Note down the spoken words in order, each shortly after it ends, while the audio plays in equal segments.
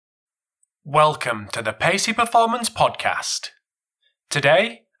Welcome to the Pacey Performance Podcast.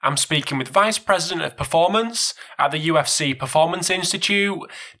 Today, I'm speaking with Vice President of Performance at the UFC Performance Institute,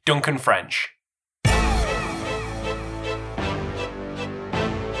 Duncan French.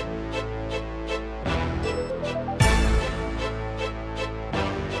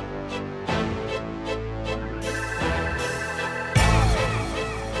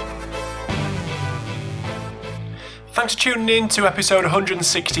 Thanks for tuning in to episode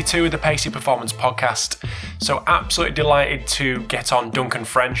 162 of the Pacey Performance Podcast. So absolutely delighted to get on Duncan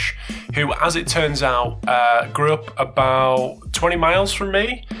French, who, as it turns out, grew up about 20 miles from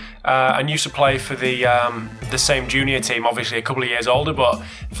me and used to play for the same junior team, obviously a couple of years older, but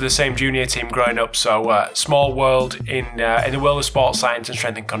for the same junior team growing up. So small world in the world of sports science and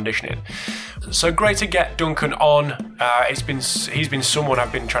strength and conditioning. So great to get Duncan on. He's been someone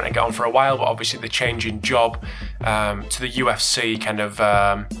I've been trying to get on for a while, but obviously the change in job to the UFC kind of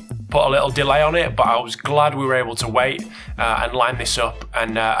put a little delay on it, but I was glad we were able to wait and line this up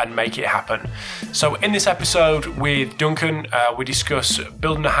and make it happen. So in this episode with Duncan, we discuss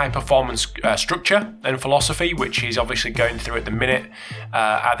building a high-performance structure and philosophy, which he's obviously going through at the minute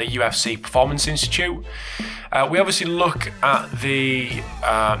at the UFC Performance Institute. We obviously look at the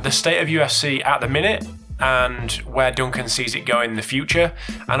state of UFC at the minute and where Duncan sees it going in the future,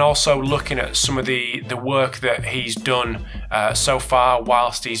 and also looking at some of the work that he's done so far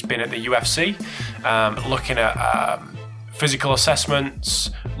whilst he's been at the UFC, looking at physical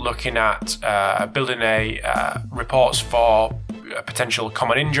assessments, looking at building reports for potential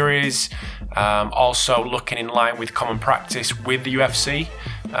common injuries, also looking in line with common practice with the UFC,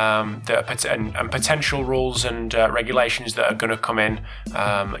 and potential rules and regulations that are going to come in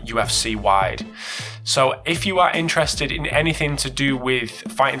UFC wide. So if you are interested in anything to do with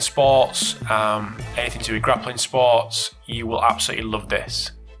fighting sports, anything to do with grappling sports, you will absolutely love this.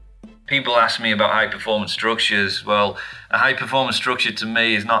 People ask me about high-performance structures. Well, a high-performance structure to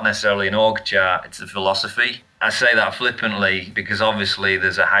me is not necessarily an org chart, it's a philosophy. I say that flippantly because obviously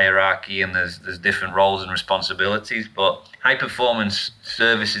there's a hierarchy and there's different roles and responsibilities, but high-performance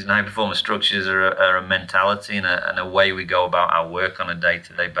services and high-performance structures are a mentality and a way we go about our work on a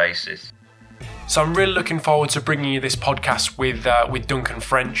day-to-day basis. So I'm really looking forward to bringing you this podcast with Duncan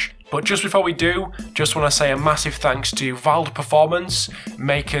French. But just before we do, just want to say a massive thanks to Vald Performance,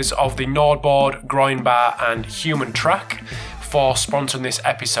 makers of the Nordboard, Groin Bar and Human Track, for sponsoring this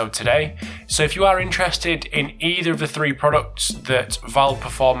episode today. So if you are interested in either of the three products that Vald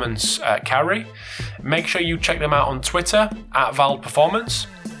Performance carry, make sure you check them out on Twitter at Vald Performance,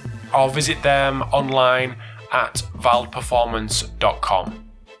 or visit them online at valdperformance.com.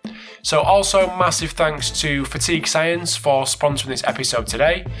 So also massive thanks to Fatigue Science for sponsoring this episode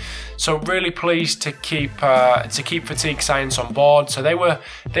today. So really pleased to keep Fatigue Science on board. So they were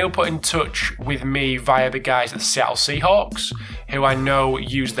put in touch with me via the guys at the Seattle Seahawks, who I know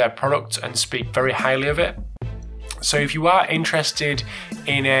use their product and speak very highly of it. So if you are interested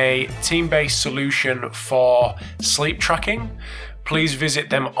in a team-based solution for sleep tracking, please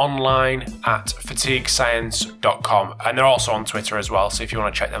visit them online at fatiguescience.com. And they're also on Twitter as well, so if you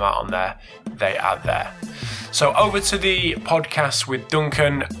want to check them out on there, they are there. So over to the podcast with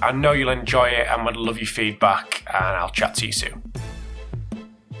Duncan. I know you'll enjoy it and would love your feedback, and I'll chat to you soon.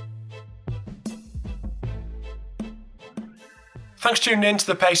 Thanks for tuning in to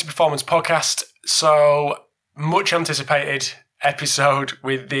the Pacey Performance Podcast. So much anticipated episode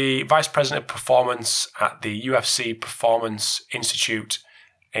with the Vice President of Performance at the UFC Performance Institute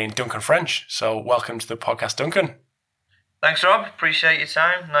in Duncan French. So welcome to the podcast, Duncan. Thanks, Rob. Appreciate your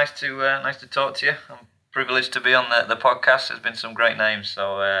time. Nice to talk to you. I'm privileged to be on the podcast. There's been some great names,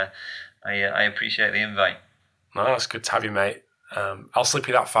 so I appreciate the invite. No, it's good to have you, mate. I'll slip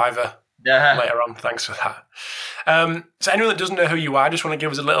you that $5 Yeah. later on. Thanks for that. So anyone that doesn't know who you are, I just want to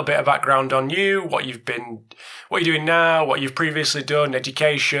give us a little bit of background on you, what you're doing now, what you've previously done,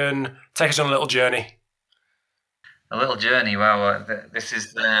 education. Take us on a little journey. A little journey. Wow, this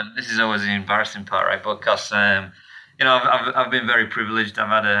is always the embarrassing part, right? Because I've been very privileged.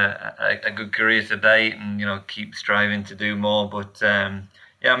 I've had a good career to date, and keep striving to do more. But in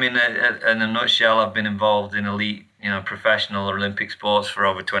a nutshell, I've been involved in elite, professional Olympic sports for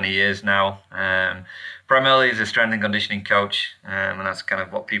over 20 years now. Primarily as a strength and conditioning coach, and that's kind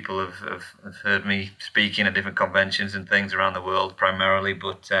of what people have heard me speaking at different conventions and things around the world primarily.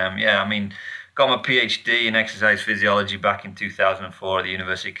 But got my PhD in exercise physiology back in 2004 at the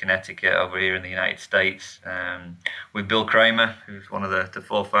University of Connecticut over here in the United States, with Bill Kramer, who's one of the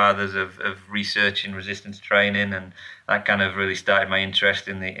forefathers of research in resistance training, and that kind of really started my interest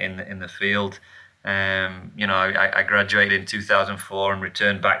in the field. I graduated in 2004 and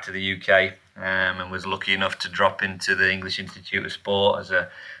returned back to the UK, and was lucky enough to drop into the English Institute of Sport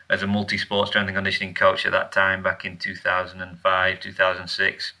as a multi-sport strength and conditioning coach at that time, back in 2005,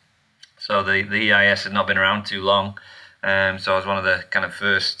 2006. So the EIS had not been around too long. So I was one of the kind of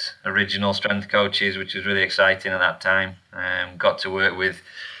first original strength coaches, which was really exciting at that time. Got to work with,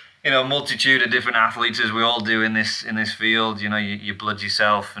 a multitude of different athletes, as we all do in this field. You blood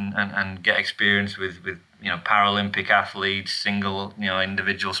yourself and get experience with Paralympic athletes, single,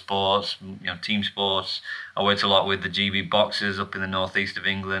 individual sports, team sports. I worked a lot with the GB boxers up in the northeast of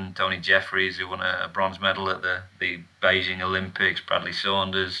England, Tony Jeffries, who won a bronze medal at the Beijing Olympics, Bradley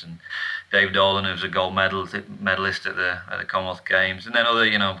Saunders, and Dave Dolan, who was a gold medalist at the Commonwealth Games, and then other,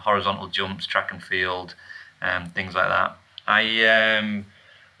 horizontal jumps, track and field, things like that. I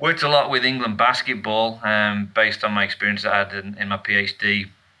worked a lot with England basketball, based on my experience that I had in my PhD.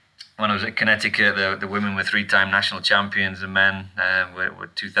 When I was at Connecticut, the women were 3-time national champions, and men were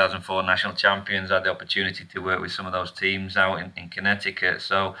 2004 national champions. I had the opportunity to work with some of those teams out in Connecticut.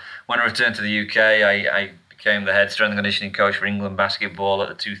 So when I returned to the UK, I became the head strength and conditioning coach for England basketball at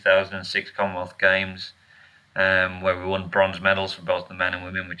the 2006 Commonwealth Games, where we won bronze medals for both the men and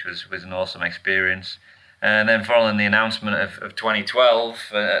women, which was an awesome experience. And then following the announcement of 2012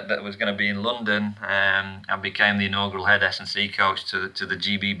 that was going to be in London, I became the inaugural head S&C coach to the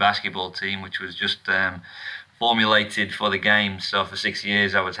GB basketball team, which was just formulated for the games. So for 6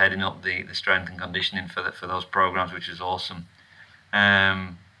 years, I was heading up the strength and conditioning for those programs, which was awesome.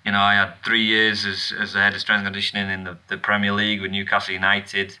 I had 3 years as the head of strength and conditioning in the Premier League with Newcastle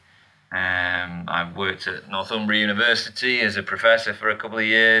United. I worked at Northumbria University as a professor for a couple of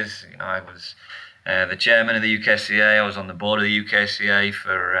years. I was the chairman of the UKCA. I was on the board of the UKCA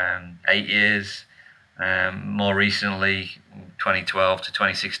for 8 years. More recently, 2012 to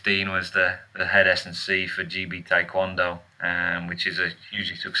 2016, was the head S&C for GB Taekwondo, which is a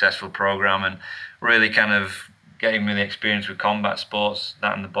hugely successful program and really kind of gave me the experience with combat sports,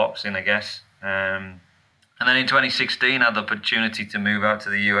 that and the boxing, I guess. And then in 2016, I had the opportunity to move out to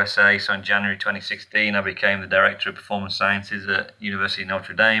the USA. So in January 2016, I became the Director of Performance Sciences at University of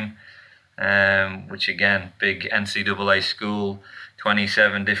Notre Dame, which again, big NCAA school,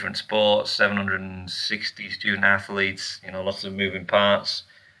 27 different sports, 760 student athletes, lots of moving parts,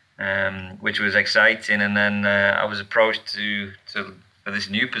 which was exciting. And then I was approached for this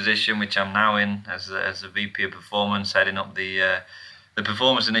new position, which I'm now in as the VP of Performance, heading up the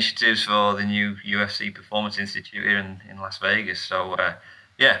performance initiatives for the new UFC Performance Institute here in Las Vegas. So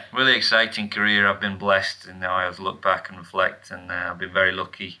really exciting career. I've been blessed, and now I have to look back and reflect, and I've been very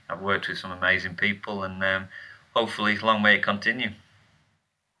lucky. I've worked with some amazing people, and hopefully long may it continue.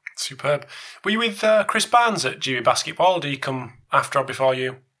 Superb. Were you with Chris Barnes at GB Basketball, or did he come after or before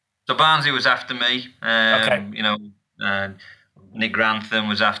you? So Barnesy was after me. Okay. Nick Grantham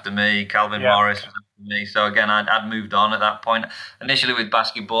was after me. Calvin Morris was after me. So again, I'd moved on at that point. Initially with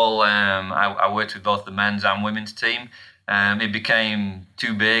basketball, I worked with both the men's and women's team. It became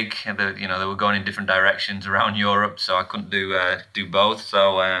too big. They were going in different directions around Europe, so I couldn't do both.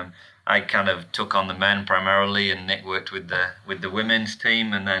 So I kind of took on the men primarily, and Nick worked with the women's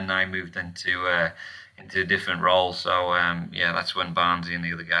team, and then I moved into a different role. So that's when Barnesy and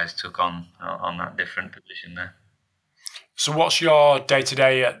the other guys took on that different position there. So what's your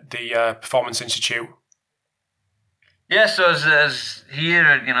day-to-day at the Performance Institute? Yeah, so as here,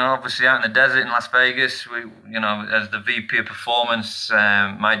 obviously out in the desert in Las Vegas, we, as the VP of Performance,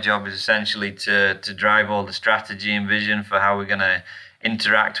 my job is essentially to drive all the strategy and vision for how we're going to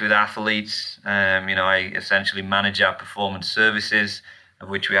interact with athletes. I essentially manage our performance services, of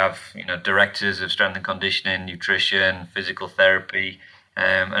which we have, directors of strength and conditioning, nutrition, physical therapy,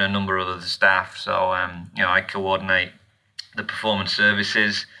 and a number of other staff. So, I coordinate the performance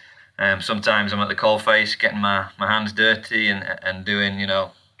services. Sometimes I'm at the coalface getting my hands dirty and doing,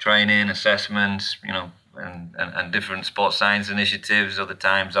 training, assessments, and different sports science initiatives. Other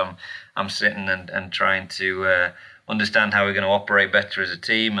times I'm sitting and trying to understand how we're going to operate better as a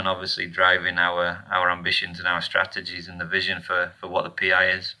team, and obviously driving our ambitions and our strategies and the vision for what the PI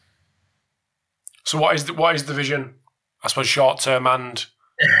is. So what is the vision? I suppose short term and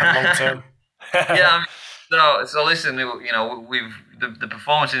long term. Yeah. So listen, the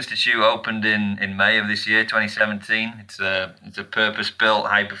Performance Institute opened in May of this year, 2017. It's a purpose-built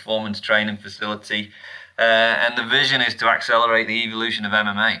high-performance training facility, and the vision is to accelerate the evolution of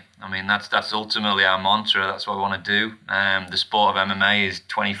MMA. I mean, that's ultimately our mantra. That's what we want to do. The sport of MMA is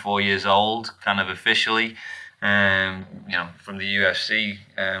 24 years old, kind of officially. From the UFC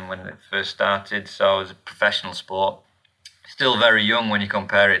when it first started. So as a professional sport, still very young when you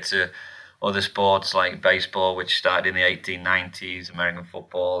compare it to other sports like baseball, which started in the 1890s, American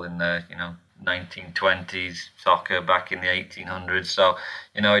football in the 1920s, soccer back in the 1800s. So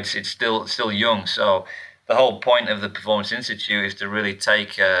it's still young. So the whole point of the Performance Institute is to really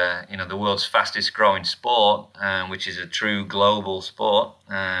take the world's fastest growing sport, which is a true global sport,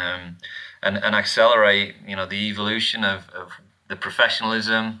 and accelerate the evolution of the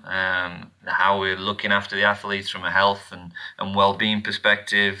professionalism, how we're looking after the athletes from a health and well-being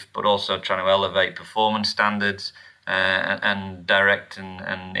perspective, but also trying to elevate performance standards and direct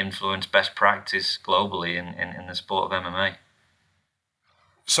and influence best practice globally in the sport of MMA.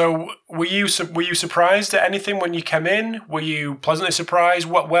 So were you surprised at anything when you came in? Were you pleasantly surprised?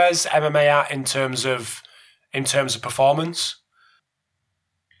 Where's MMA at in terms of performance?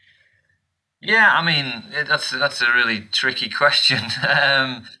 Yeah, I mean that's a really tricky question.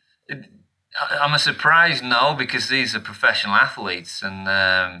 I'm a surprise, no, because these are professional athletes, and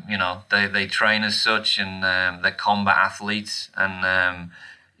they train as such, and they're combat athletes, and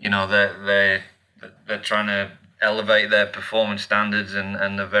they're trying to elevate their performance standards,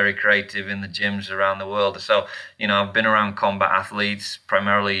 and they're very creative in the gyms around the world. So I've been around combat athletes,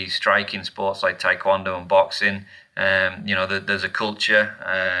 primarily striking sports like taekwondo and boxing. There's a culture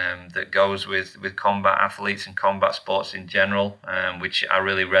that goes with combat athletes and combat sports in general, which I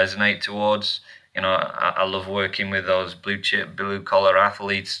really resonate towards. I love working with those blue collar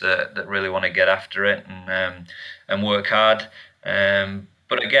athletes that really want to get after it and work hard.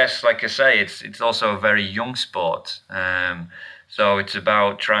 But I guess, like I say, it's also a very young sport. So it's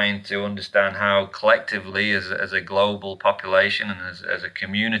about trying to understand how collectively, as a global population and as a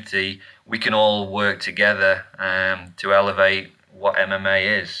community, we can all work together to elevate what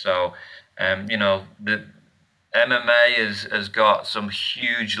MMA is. So, the MMA has got some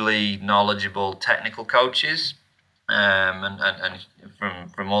hugely knowledgeable technical coaches, and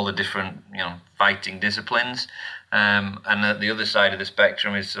from all the different fighting disciplines. And at the other side of the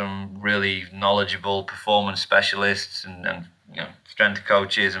spectrum is some really knowledgeable performance specialists and strength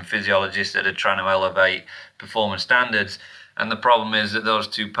coaches and physiologists that are trying to elevate performance standards. And the problem is that those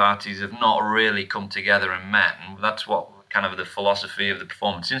two parties have not really come together and met. And that's what kind of the philosophy of the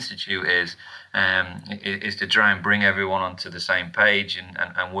Performance Institute is to try and bring everyone onto the same page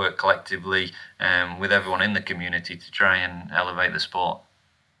and work collectively with everyone in the community to try and elevate the sport.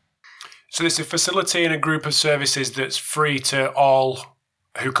 So it's a facility and a group of services that's free to all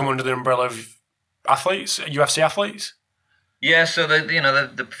who come under the umbrella of athletes, UFC athletes? Yeah, so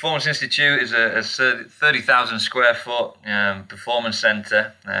the Performance Institute is a 30,000 square foot performance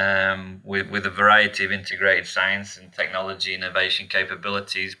centre with a variety of integrated science and technology innovation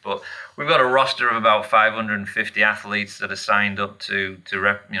capabilities. But we've got a roster of about 550 athletes that are signed up to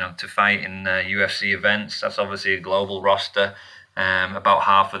fight in UFC events. That's obviously a global roster. About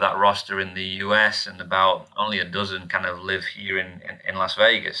half of that roster in the US, and about only a dozen kind of live here in Las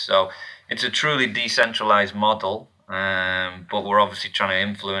Vegas. So it's a truly decentralized model. But we're obviously trying to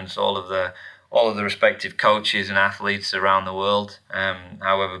influence all of the respective coaches and athletes around the world,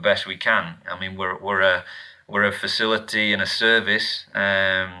 however best we can. I mean, we're a facility and a service,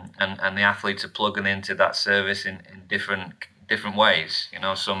 and the athletes are plugging into that service in different ways.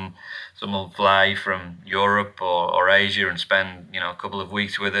 Some will fly from Europe or Asia and spend a couple of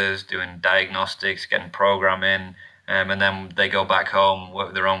weeks with us doing diagnostics, getting programming, and then they go back home, work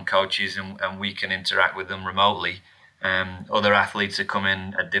with their own coaches, and we can interact with them remotely. Other athletes are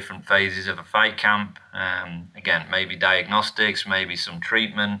coming at different phases of a fight camp. Again, maybe diagnostics, maybe some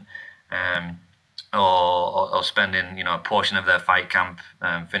treatment, or spending a portion of their fight camp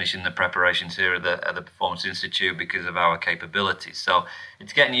finishing the preparations here at the Performance Institute because of our capabilities. So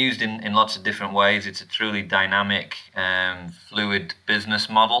it's getting used in lots of different ways. It's a truly dynamic, fluid business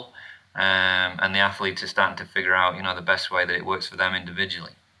model, and the athletes are starting to figure out the best way that it works for them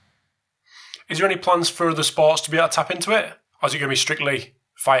individually. Is there any plans for other sports to be able to tap into it? Or is it going to be strictly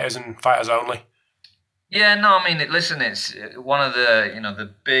fighters and fighters only? Yeah, no, I mean, listen, it's one of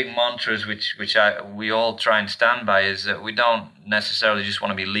the big mantras which we all try and stand by is that we don't necessarily just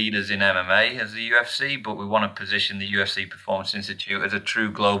want to be leaders in MMA as the UFC, but we want to position the UFC Performance Institute as a true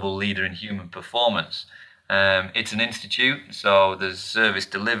global leader in human performance. It's an institute, so there's service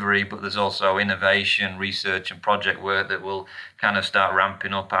delivery, but there's also innovation, research, and project work that will kind of start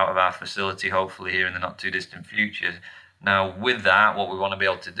ramping up out of our facility, hopefully here in the not too distant future. Now, with that, what we want to be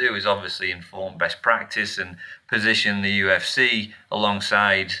able to do is obviously inform best practice and position the UFC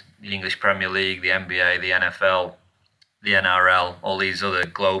alongside the English Premier League, the NBA, the NFL, the NRL, all these other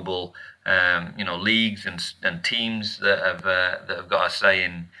global, leagues and teams that have got a say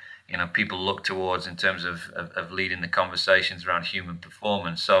in people look towards in terms of leading the conversations around human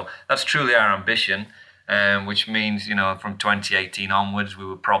performance. So that's truly our ambition, which means, from 2018 onwards, we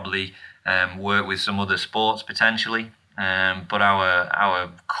will probably work with some other sports potentially. But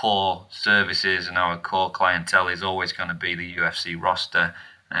our core services and our core clientele is always going to be the UFC roster,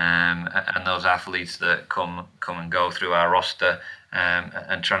 and those athletes that come and go through our roster,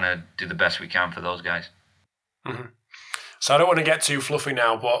 and trying to do the best we can for those guys. Mm-hmm. So I don't want to get too fluffy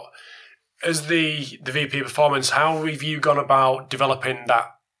now, but as the VP of Performance, how have you gone about developing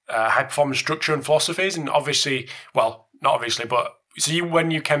that high performance structure and philosophies? And obviously, well, not obviously, but so when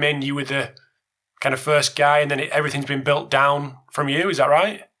you came in, you were the kind of first guy, and then everything's been built down from you. Is that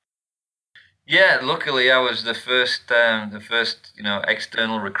right? Yeah, luckily I was the first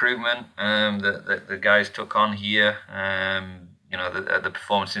external recruitment that the guys took on here. At the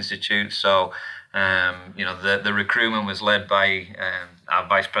Performance Institute. So, the recruitment was led by our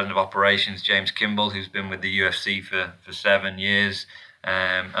Vice President of Operations, James Kimball, who's been with the UFC for 7 years,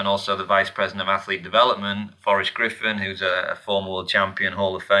 and also the Vice President of Athlete Development, Forrest Griffin, who's a former world champion,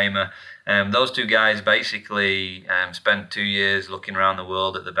 Hall of Famer. Those two guys basically spent 2 years looking around the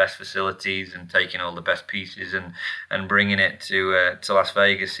world at the best facilities and taking all the best pieces and bringing it to Las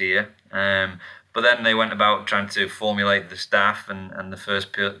Vegas here. But then they went about trying to formulate the staff, and the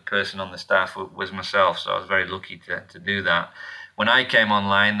first person on the staff was myself. So I was very lucky to do that. When I came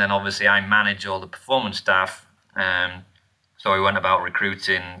online, then obviously I manage all the performance staff. So we went about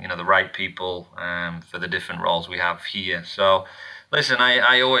recruiting, the right people for the different roles we have here. So listen,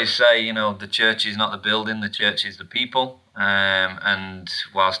 I always say, the church is not the building, the church is the people. And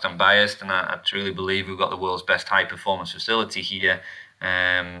whilst I'm biased, and I truly believe we've got the world's best high performance facility here,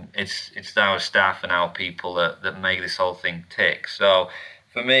 it's our staff and our people that make this whole thing tick. So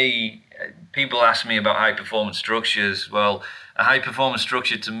for me, people ask me about high performance structures. Well, a high performance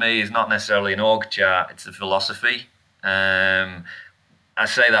structure to me is not necessarily an org chart, it's a philosophy. I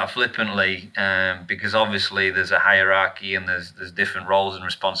say that flippantly because obviously there's a hierarchy and there's different roles and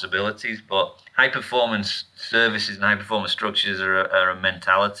responsibilities, but high performance services and high performance structures are a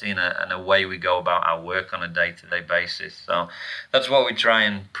mentality and a way we go about our work on a day-to-day basis. So that's what we try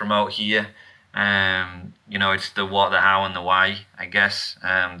and promote here. It's the what, the how, and the why, I guess,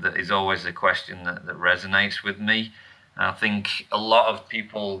 that is always the question that resonates with me. I think a lot of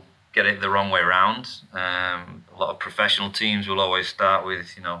people get it the wrong way around. A lot of professional teams will always start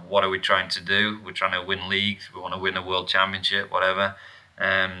with, what are we trying to do? We're trying to win leagues. We want to win a world championship, whatever.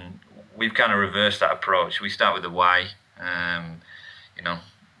 We've kind of reversed that approach. We start with the why.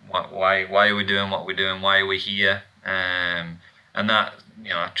 Why are we doing what we're doing? Why are we here? And that,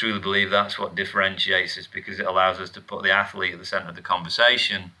 I truly believe that's what differentiates us, because it allows us to put the athlete at the center of the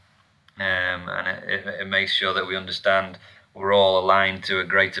conversation. And it makes sure that we understand we're all aligned to a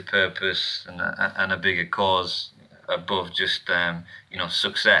greater purpose and a bigger cause above just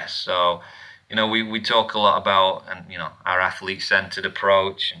success. So we talk a lot about our athlete-centered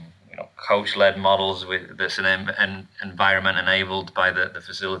approach and coach-led models that's an environment enabled by the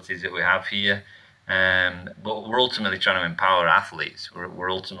facilities that we have here. But we're ultimately trying to empower athletes.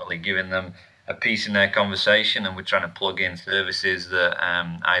 We're ultimately giving them a piece in their conversation, and we're trying to plug in services that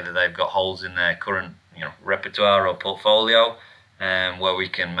either they've got holes in their current repertoire or portfolio, where we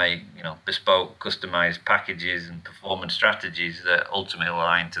can make bespoke, customized packages and performance strategies that ultimately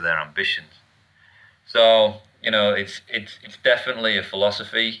align to their ambitions. So it's definitely a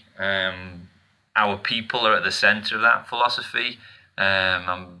philosophy. Our people are at the center of that philosophy.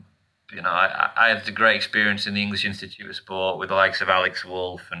 I had a great experience in the English Institute of Sport with the likes of Alex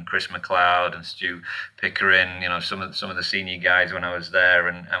Wolff and Chris McLeod and Stu Pickering, some of the senior guys when I was there,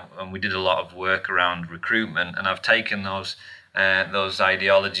 and we did a lot of work around recruitment, and I've taken those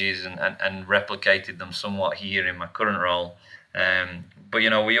ideologies and replicated them somewhat here in my current role. But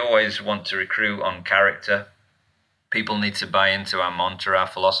we always want to recruit on character. People need to buy into our mantra, our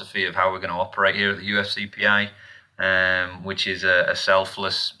philosophy of how we're going to operate here at the UFCPI. Which is a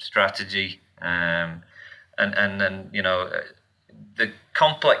selfless strategy, and then the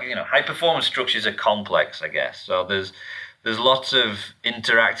complex. High performance structures are complex, I guess. So there's lots of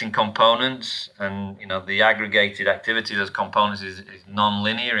interacting components, and the aggregated activity of those components is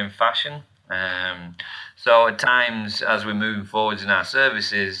non-linear in fashion. So at times, as we're moving forwards in our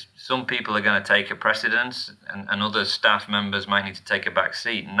services, some people are going to take a precedence, and other staff members might need to take a back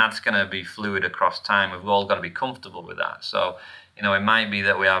seat, and that's going to be fluid across time. We've all got to be comfortable with that. So, it might be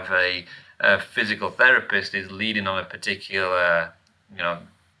that we have a physical therapist is leading on a particular,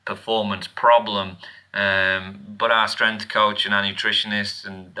 performance problem, But our strength coach and our nutritionists,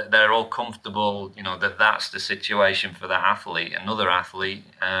 and they're all comfortable, that that's the situation for that athlete. Another athlete,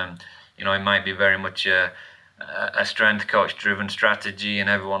 it might be very much a strength coach driven strategy and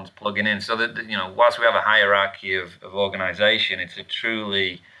everyone's plugging in. So that, whilst we have a hierarchy of organization, it's a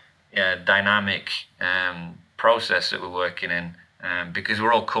truly dynamic process that we're working in, because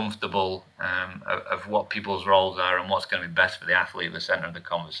we're all comfortable of what people's roles are and what's going to be best for the athlete at the center of the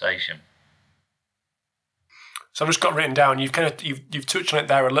conversation. So I've just got written down. You've touched on it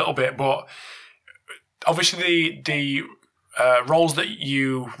there a little bit, but obviously the roles that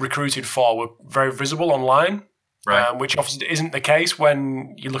you recruited for were very visible online, right? Which obviously isn't the case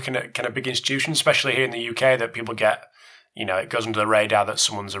when you're looking at kind of big institutions, especially here in the UK, that people get, it goes under the radar that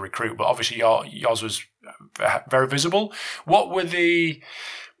someone's a recruit. But obviously yours was very visible. What were the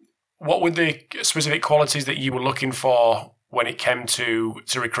specific qualities that you were looking for when it came to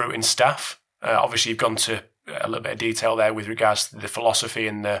recruiting staff? Obviously, you've gone to a little bit of detail there with regards to the philosophy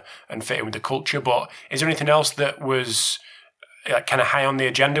and fitting with the culture. But is there anything else that was kind of high on the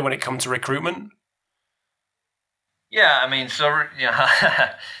agenda when it comes to recruitment? Yeah, I mean, so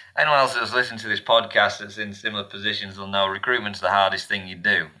anyone else that's listened to this podcast that's in similar positions will know recruitment's the hardest thing you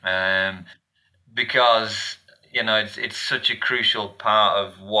do, because it's such a crucial part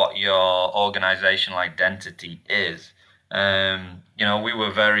of what your organizational identity is. We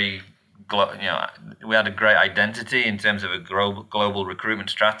were very, we had a great identity in terms of a global recruitment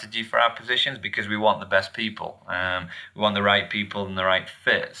strategy for our positions, because we want the best people. We want the right people and the right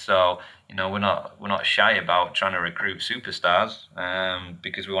fit. So, we're not shy about trying to recruit superstars,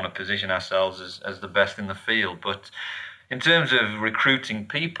 because we want to position ourselves as the best in the field. But in terms of recruiting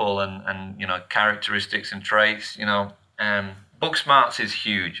people and characteristics and traits, book smarts is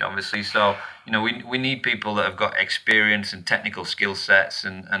huge, obviously. So, we need people that have got experience and technical skill sets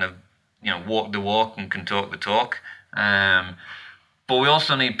and have walk the walk and can talk the talk. But we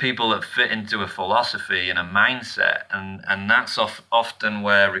also need people that fit into a philosophy and a mindset, and that's often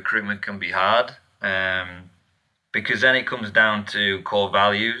where recruitment can be hard, because then it comes down to core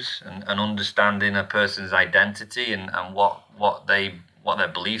values and understanding a person's identity and what their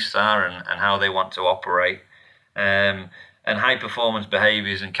beliefs are and how they want to operate. And high performance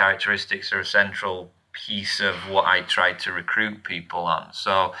behaviors and characteristics are a central piece of what I try to recruit people on.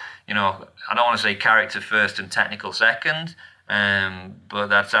 So, I don't want to say character first and technical second, but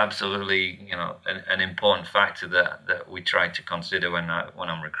that's absolutely, an important factor that we try to consider when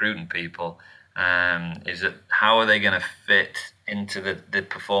I'm recruiting people, is that how are they going to fit into the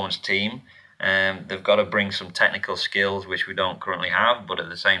performance team? They've got to bring some technical skills, which we don't currently have, but at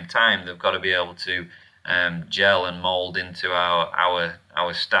the same time, they've got to be able to gel and mold into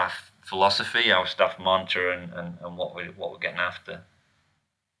our staff philosophy, our staff mantra, and what we're getting after.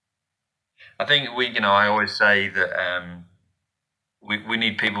 I think I always say that we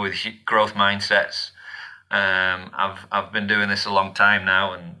need people with growth mindsets. I've been doing this a long time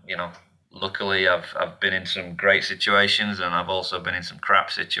now, and luckily I've been in some great situations, and I've also been in some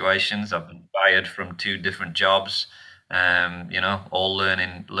crap situations. I've been fired from 2 different jobs, all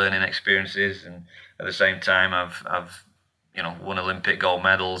learning experiences, and at the same time I've won Olympic gold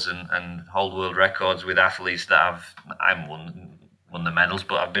medals and hold world records with athletes that I haven't won the medals,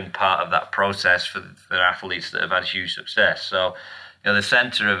 but I've been part of that process for athletes that have had huge success. So, the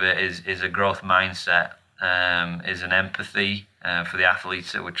center of it is a growth mindset, is an empathy for the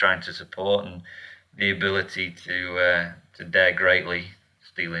athletes that we're trying to support, and the ability to dare greatly,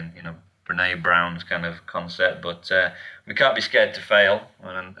 stealing Brene Brown's kind of concept. But we can't be scared to fail,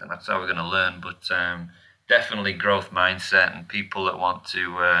 and that's how we're going to learn. But definitely growth mindset and people that want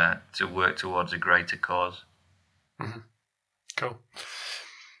to work towards a greater cause. Mm-hmm. Cool.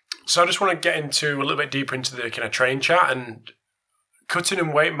 So I just want to get into a little bit deeper into the kind of training chat, and cutting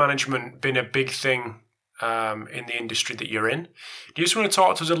and weight management been a big thing in the industry that you're in. Do you just want to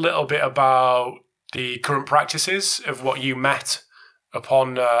talk to us a little bit about the current practices of what you met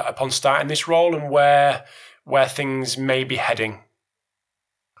upon starting this role, and where things may be heading?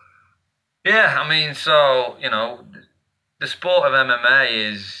 Yeah, I mean, so, the sport of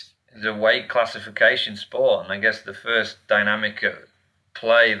MMA is a weight classification sport, and I guess the first dynamic at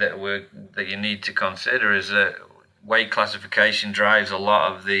play that you need to consider is that weight classification drives a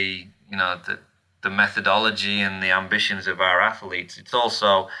lot of the methodology and the ambitions of our athletes. It's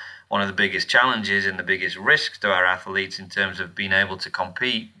also one of the biggest challenges and the biggest risks to our athletes in terms of being able to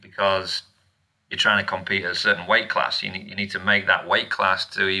compete, because you're trying to compete at a certain weight class. You need to make that weight class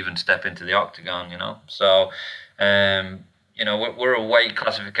to even step into the octagon, So, we're a weight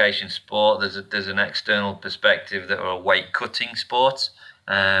classification sport. There's an external perspective that we're a weight cutting sport.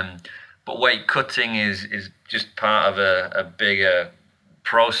 But weight cutting is just part of a bigger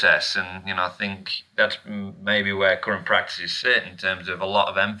process, and I think that's maybe where current practices sit in terms of a lot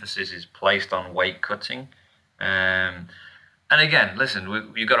of emphasis is placed on weight cutting. And again,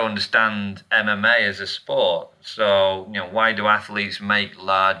 listen, you've got to understand MMA as a sport. So, why do athletes make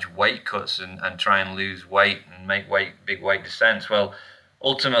large weight cuts and try and lose weight and make big weight descents? Well,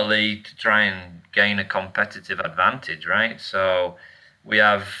 ultimately to try and gain a competitive advantage, right? So we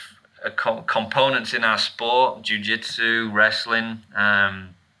have components in our sport, jiu-jitsu, wrestling, that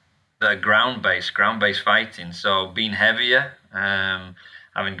are ground-based fighting. So being heavier,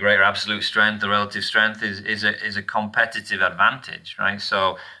 having greater absolute strength or relative strength is a competitive advantage, right?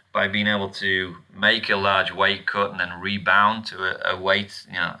 So by being able to make a large weight cut and then rebound to a weight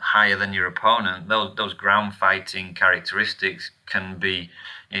higher than your opponent, those ground fighting characteristics can be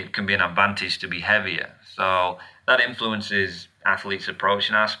an advantage to be heavier. So that influences athletes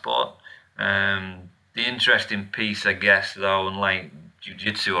approaching our sport. The interesting piece, I guess, though, unlike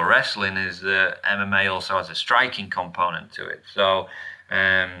jiu-jitsu or wrestling, is that MMA also has a striking component to it. So,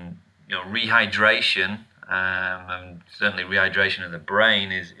 rehydration, and certainly rehydration of the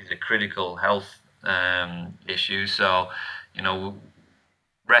brain is a critical health issue. So,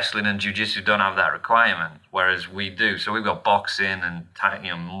 wrestling and jiu-jitsu don't have that requirement, whereas we do. So we've got boxing and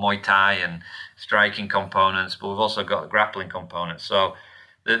Muay Thai and striking components, but we've also got grappling components. So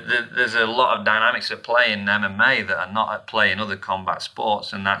there's a lot of dynamics at play in MMA that are not at play in other combat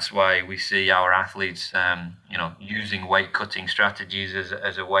sports, and that's why we see our athletes, using weight cutting strategies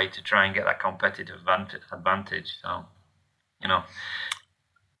as a way to try and get that competitive advantage. So,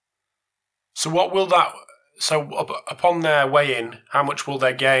 So what will that? So upon their weigh-in, how much will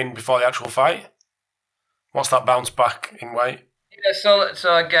they gain before the actual fight? What's that bounce back in weight? Yeah,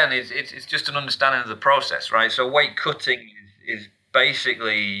 so again, it's just an understanding of the process, right? So weight cutting is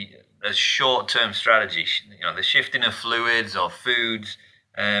basically a short-term strategy. The shifting of fluids or foods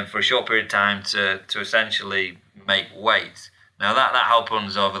for a short period of time to essentially make weight. Now that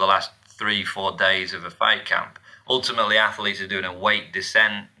happens over the last 3-4 days of a fight camp. Ultimately, athletes are doing a weight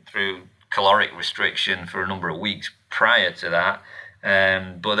descent through caloric restriction for a number of weeks prior to that,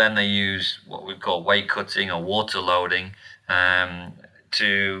 but then they use what we call weight cutting or water loading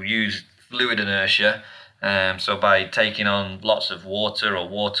to use fluid inertia. So by taking on lots of water or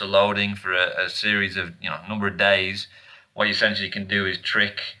water loading for a series of number of days, what you essentially can do is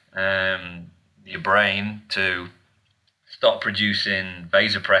trick your brain to stop producing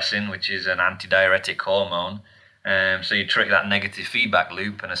vasopressin, which is an antidiuretic hormone. So you trick that negative feedback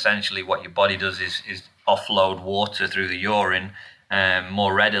loop, and essentially what your body does is offload water through the urine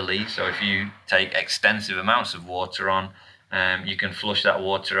more readily. So if you take extensive amounts of water on, you can flush that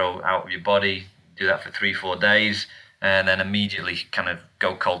water out of your body, do that for 3-4 days, and then immediately kind of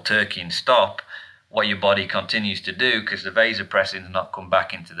go cold turkey and stop. What your body continues to do, because the vasopressin has not come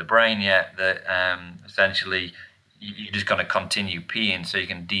back into the brain yet, that essentially you're just going to continue peeing so you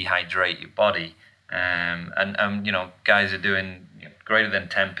can dehydrate your body. And guys are doing greater than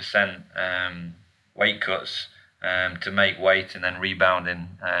 10% weight cuts to make weight, and then rebounding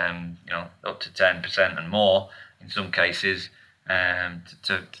up to 10% and more in some cases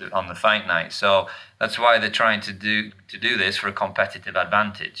to on the fight night. So that's why they're trying to do this for a competitive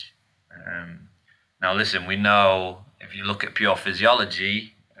advantage. Now listen, we know if you look at pure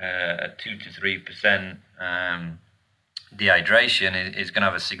physiology, a 2 to 3% dehydration is going to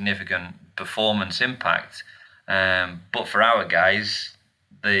have a significant performance impact, but for our guys,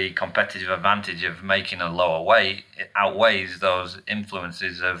 the competitive advantage of making a lower weight, it outweighs those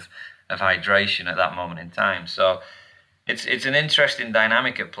influences of hydration at that moment in time. So it's an interesting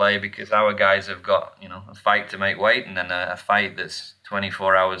dynamic at play, because our guys have got a fight to make weight, and then a fight that's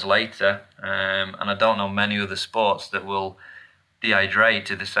 24 hours later, and I don't know many other sports that will dehydrate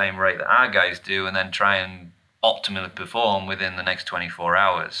to the same rate that our guys do and then try and optimally perform within the next 24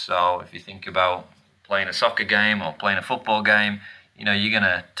 hours. So if you think about playing a soccer game or playing a football game, you're going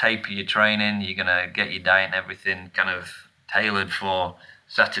to taper your training, you're going to get your diet and everything kind of tailored for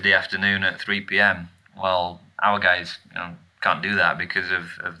Saturday afternoon at 3 p.m. Well, our guys can't do that because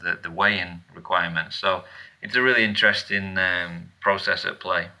of the weigh-in requirements. So it's a really interesting process at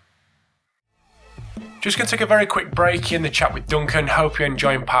play. Just going to take a very quick break in the chat with Duncan. Hope you're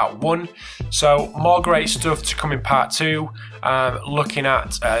enjoying part 1. So more great stuff to come in part 2, looking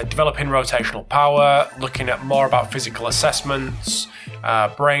at developing rotational power, looking at more about physical assessments,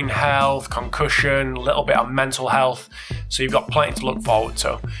 brain health, concussion, a little bit on mental health. So you've got plenty to look forward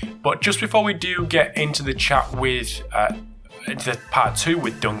to. But just before we do get into the chat with into part 2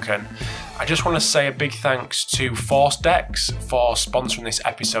 with Duncan, I just want to say a big thanks to ForceDecks for sponsoring this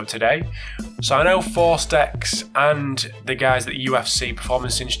episode today. So I know ForceDecks and the guys at the UFC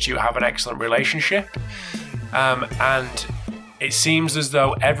Performance Institute have an excellent relationship, and it seems as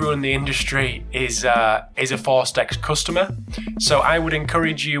though everyone in the industry is a ForceDecks customer. So I would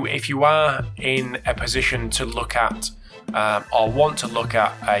encourage you, if you are in a position to look at or want to look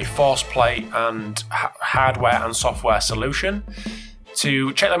at a force plate and hardware and software solution,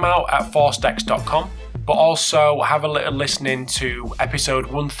 to check them out at forcedecks.com, but also have a little listening to episode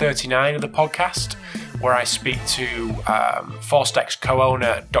 139 of the podcast, where I speak to ForceDecks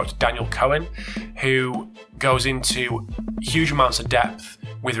co-owner Dr. Daniel Cohen, who goes into huge amounts of depth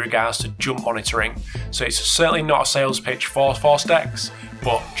with regards to jump monitoring. So it's certainly not a sales pitch for ForceDecks,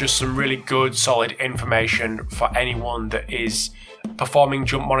 but just some really good, solid information for anyone that is performing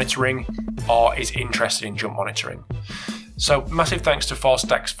jump monitoring or is interested in jump monitoring. So massive thanks to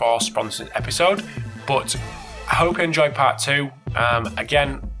ForceDecks for sponsoring the episode, but I hope you enjoyed part 2.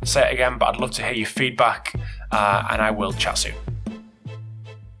 Again, say it again, but I'd love to hear your feedback, and I will chat soon.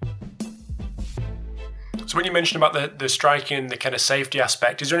 So when you mentioned about the striking, the kind of safety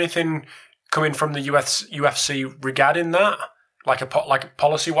aspect, is there anything coming from the UFC regarding that, like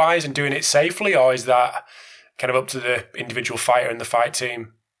policy-wise and doing it safely, or is that kind of up to the individual fighter and the fight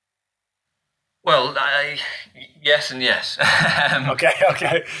team? Well, yes and yes. Okay.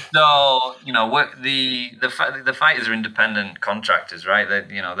 So the fighters are independent contractors, right?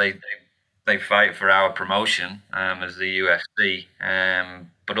 They fight for our promotion as the UFC,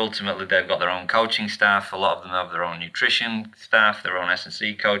 but ultimately they've got their own coaching staff. A lot of them have their own nutrition staff, their own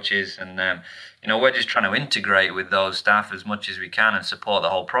S&C coaches, and we're just trying to integrate with those staff as much as we can and support the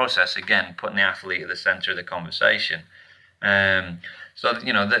whole process. Again, putting the athlete at the center of the conversation.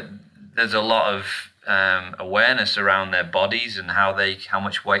 There's a lot of awareness around their bodies and how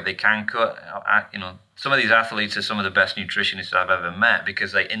much weight they can cut. Some of these athletes are some of the best nutritionists I've ever met,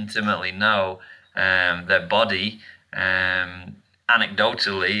 because they intimately know their body,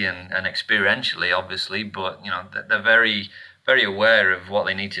 anecdotally and experientially, obviously. But they're very, very aware of what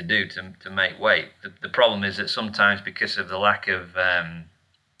they need to do to make weight. The problem is that sometimes, because of the lack of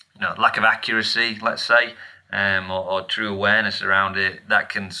accuracy, let's say, or true awareness around it, that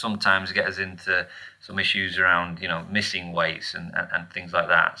can sometimes get us into some issues around missing weights and things like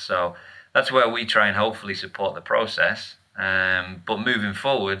that. So that's where we try and hopefully support the process. But moving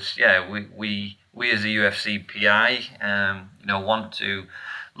forwards, we as a UFC PI want to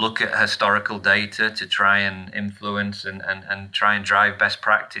look at historical data to try and influence and try and drive best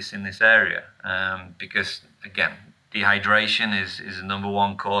practice in this area, because again, dehydration is the number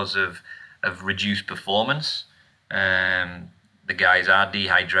one cause of reduced performance. The guys are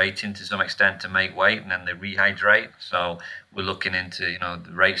dehydrating to some extent to make weight, and then they rehydrate. So we're looking into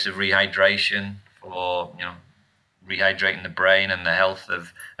the rates of rehydration for rehydrating the brain and the health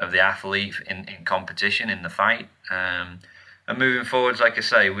of the athlete in competition, in the fight. And moving forwards, like I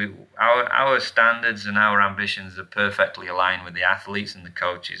say, our standards and our ambitions are perfectly aligned with the athletes and the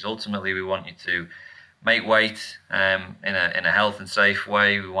coaches. Ultimately, we want you to make weight in a health and safe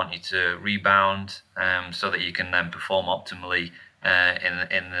way. We want you to rebound so that you can then perform optimally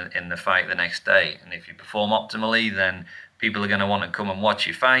in the fight the next day. And if you perform optimally, then people are going to want to come and watch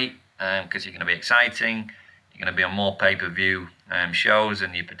you fight, because you're going to be exciting. You're going to be on more pay-per-view shows,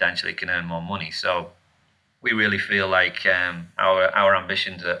 and you potentially can earn more money. So we really feel like our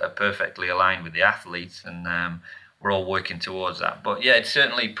ambitions are perfectly aligned with the athletes, and we're all working towards that. But yeah, it's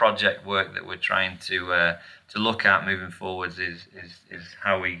certainly project work that we're trying to look at moving forwards. Is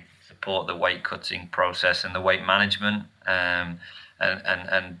how we support the weight cutting process and the weight management, and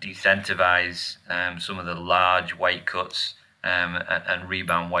decentivize some of the large weight cuts and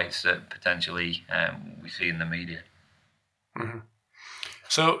rebound weights that potentially we see in the media. Mm-hmm.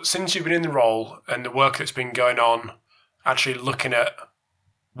 So since you've been in the role and the work that's been going on, actually looking at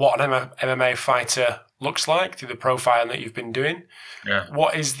what an MMA fighter looks like through the profiling that you've been doing,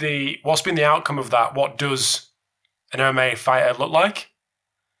 what's been the outcome of that? What does an MMA fighter look like?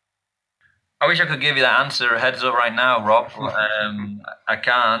 I wish I could give you that answer heads up right now, Rob. I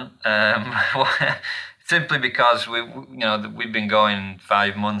can't. Simply because we've been going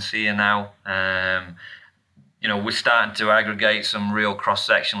 5 months here now. We're starting to aggregate some real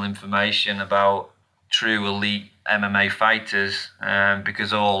cross-sectional information about true elite MMA fighters,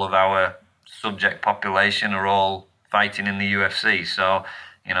 because all of our subject population are all fighting in the UFC. So,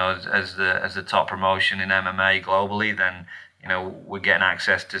 as the top promotion in MMA globally, then we're getting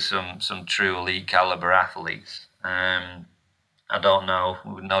access to some true elite caliber athletes. And I don't know,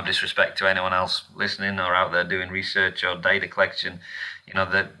 with no disrespect to anyone else listening or out there doing research or data collection,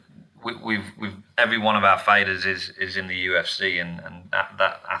 that we've every one of our fighters is in the UFC, and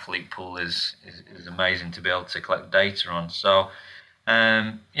that athlete pool is amazing to be able to collect data on. So,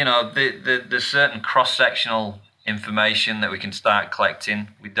 there's certain cross-sectional information that we can start collecting.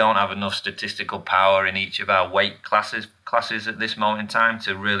 We don't have enough statistical power in each of our weight classes at this moment in time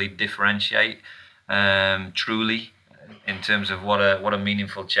to really differentiate truly in terms of what a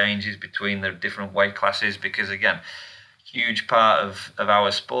meaningful change is between the different weight classes, because again, huge part of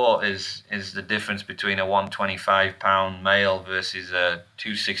our sport is the difference between a 125-pound male versus a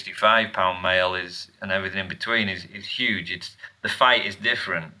 265-pound male and everything in between is huge. The fight is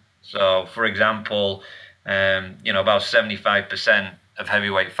different. So, for example, about 75% of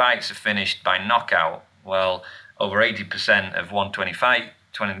heavyweight fights are finished by knockout. Well, over 80% of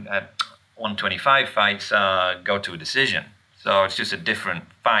 125 fights go to a decision. So it's just a different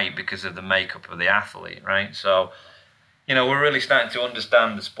fight because of the makeup of the athlete, right? So, we're really starting to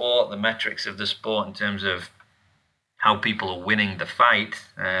understand the sport, the metrics of the sport in terms of how people are winning the fight,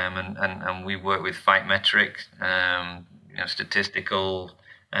 and we work with Fight Metrics, statistical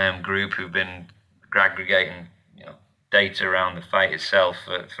group who've been aggregating data around the fight itself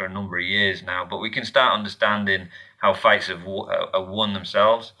for a number of years now. But we can start understanding how fights have won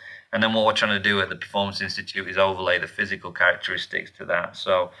themselves, and then what we're trying to do at the Performance Institute is overlay the physical characteristics to that.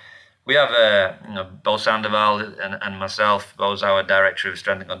 So we have Bo Sandoval and myself. Bo's our director of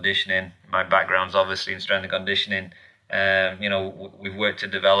strength and conditioning. My background's obviously in strength and conditioning. We've worked to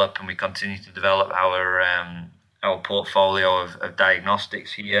develop, and we continue to develop our portfolio of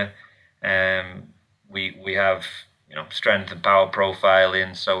diagnostics here. We have strength and power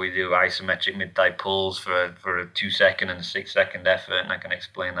profiling, so we do isometric mid-thigh pulls for a 2-second and a 6-second effort, and I can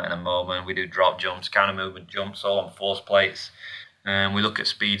explain that in a moment. We do drop jumps, counter movement jumps, all on force plates. We look at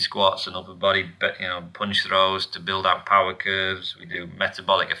speed squats and upper body, punch throws to build out power curves. We do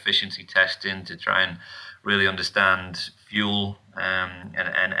metabolic efficiency testing to try and really understand fuel and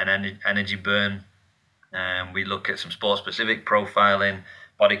energy burn. We look at some sport-specific profiling,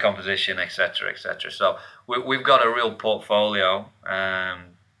 body composition, etc., etc. So we've got a real portfolio.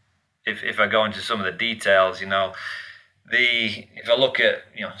 If I go into some of the details, if I look at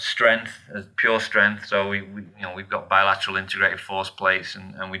strength, pure strength, so we've got bilateral integrated force plates,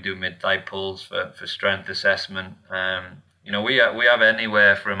 and we do mid-thigh pulls for strength assessment. We have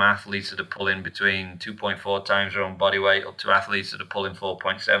anywhere from athletes that are pulling between 2.4 times their own body weight up to athletes that are pulling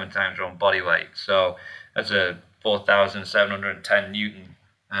 4.7 times their own body weight. So that's a 4,710 Newton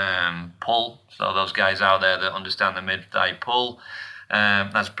pull. So those guys out there that understand the mid-thigh pull,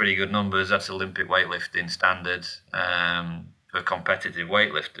 that's pretty good numbers. That's Olympic weightlifting standards for competitive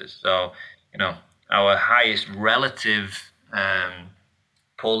weightlifters. So, our highest relative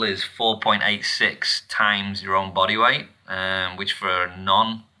pull is 4.86 times your own body weight, which for a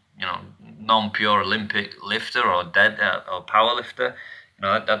non-pure Olympic lifter or power lifter,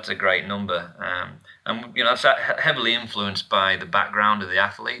 that's a great number. And that's heavily influenced by the background of the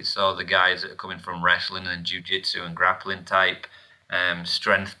athletes. So the guys that are coming from wrestling and jiu-jitsu and grappling type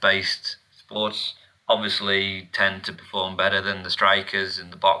strength-based sports obviously tend to perform better than the strikers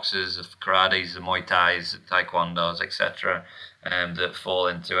and the boxers, the karates, the Muay Thais, the taekwondos, etc., that fall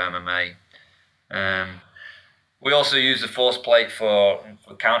into MMA. We also use the force plate for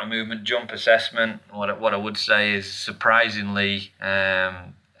counter movement jump assessment. What I would say is, surprisingly,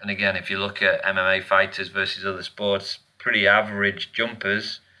 and again, if you look at MMA fighters versus other sports, pretty average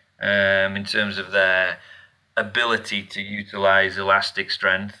jumpers in terms of their ability to utilize elastic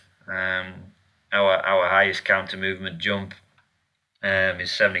strength. Our highest counter movement jump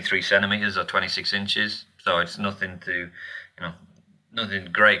is 73 centimeters or 26 inches. So it's nothing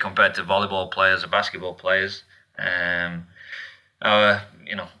great compared to volleyball players or basketball players. Our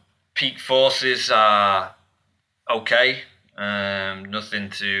peak forces are okay. Nothing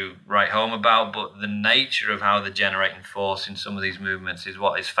to write home about, but the nature of how they're generating force in some of these movements is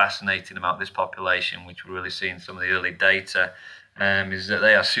what is fascinating about this population, which we're really seeing some of the early data, is that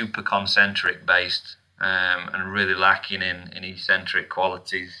they are super concentric based and really lacking in eccentric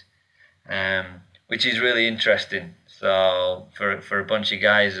qualities, which is really interesting. So for a bunch of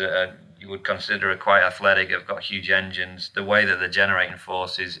guys that you would consider are quite athletic, have got huge engines, the way that they're generating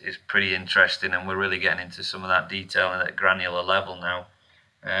force is pretty interesting, and we're really getting into some of that detail at a granular level now.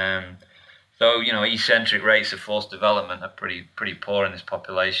 So eccentric rates of force development are pretty poor in this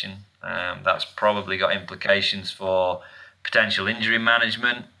population. That's probably got implications for potential injury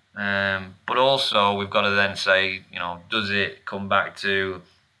management, but also we've got to then say, does it come back to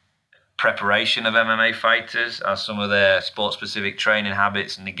preparation of MMA fighters? Are some of their sport-specific training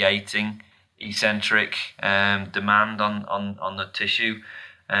habits negating eccentric demand on the tissue?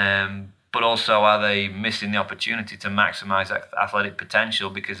 But also, are they missing the opportunity to maximize athletic potential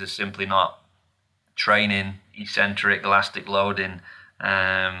because they're simply not training eccentric elastic loading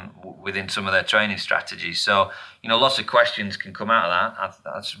within some of their training strategies? So, lots of questions can come out of that.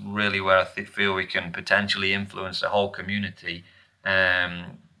 That's really where I feel we can potentially influence the whole community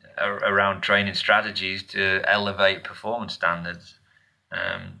around training strategies to elevate performance standards.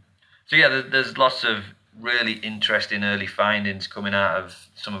 So yeah, there's lots of really interesting early findings coming out of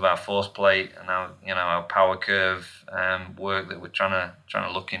some of our force plate and our power curve work that we're trying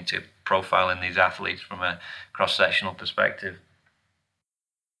to look into profiling these athletes from a cross-sectional perspective.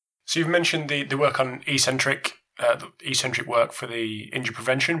 So you've mentioned the work on eccentric work for the injury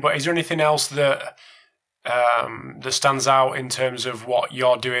prevention, but is there anything else that stands out in terms of what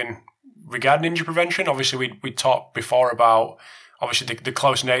you're doing regarding injury prevention? Obviously, we talked before about obviously the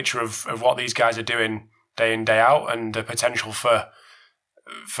close nature of what these guys are doing day in, day out, and the potential for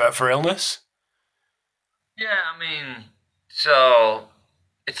illness. Yeah, I mean, so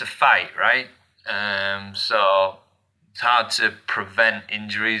it's a fight, right? So it's hard to prevent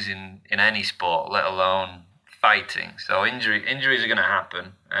injuries in any sport, let alone fighting. So injuries are going to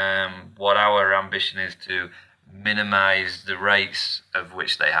happen. What our ambition is to minimize the rates of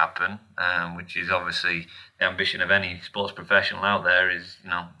which they happen, which is obviously the ambition of any sports professional out there. Is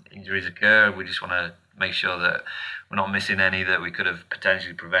injuries occur. We just want to make sure that we're not missing any that we could have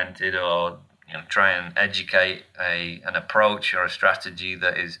potentially prevented, or try and educate an approach or a strategy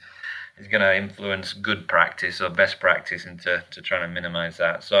that is going to influence good practice or best practice into trying to minimize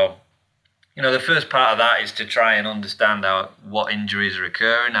that. So the first part of that is to try and understand what injuries are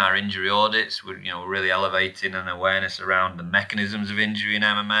occurring, our injury audits. We're really elevating an awareness around the mechanisms of injury in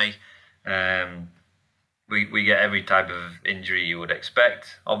MMA. We get every type of injury you would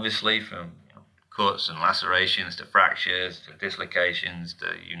expect, obviously, from cuts and lacerations to fractures to dislocations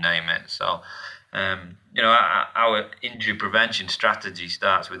to you name it. So, our injury prevention strategy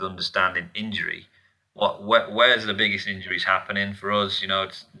starts with understanding injury. Where's the biggest injuries happening for us?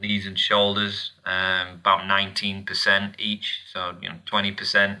 It's knees and shoulders, about 19% each. So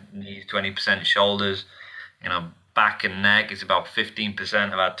 20% knees, 20% shoulders. Back and neck is about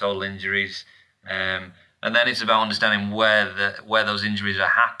 15% of our total injuries. And then it's about understanding where those injuries are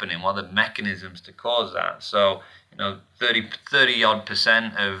happening, what are the mechanisms to cause that. So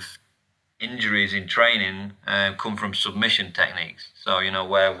 30-odd% of injuries in training come from submission techniques. So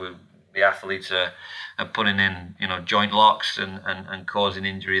where the athletes are putting in joint locks and causing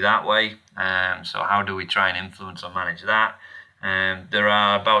injury that way. So how do we try and influence or manage that? There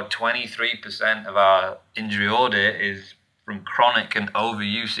are about 23% of our injury audit is from chronic and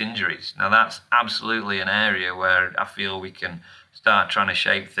overuse injuries. Now that's absolutely an area where I feel we can start trying to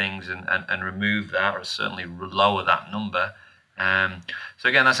shape things and remove that, or certainly lower that number. So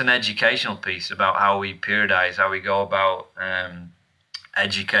again, that's an educational piece about how we periodize, how we go about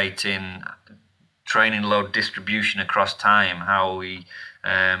educating training load distribution across time, how we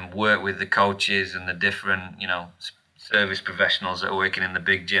work with the coaches and the different service professionals that are working in the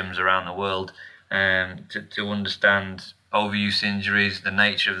big gyms around the world to understand overuse injuries, the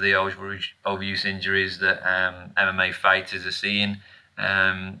nature of the overuse injuries that MMA fighters are seeing,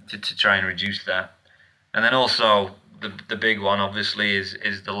 to try and reduce that. And then also the big one obviously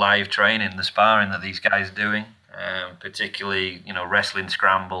is the live training, the sparring that these guys are doing, particularly wrestling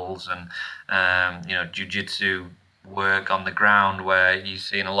scrambles and jiu-jitsu work on the ground, where you're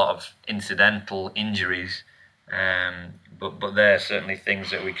seeing a lot of incidental injuries. But there are certainly things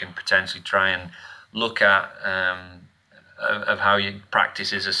that we can potentially try and look at of how your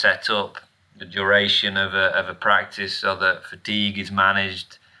practices are set up, the duration of a practice, so that fatigue is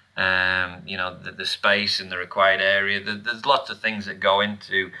managed, the space and the required area. There's lots of things that go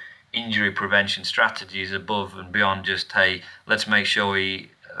into injury prevention strategies above and beyond just, hey, let's make sure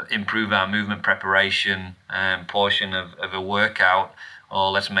we improve our movement preparation portion of a workout, or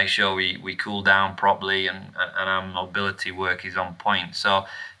let's make sure we cool down properly and our mobility work is on point. So,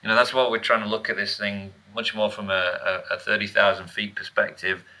 that's what we're trying to look at this thing much more from a 30,000 feet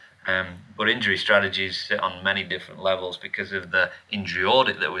perspective. But injury strategies sit on many different levels because of the injury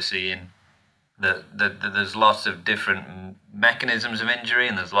audit that we're seeing. There's lots of different mechanisms of injury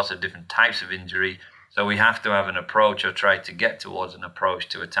and there's lots of different types of injury. So we have to have an approach, or try to get towards an approach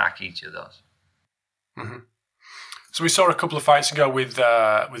to attack each of those. Mm-hmm. So we saw a couple of fights ago with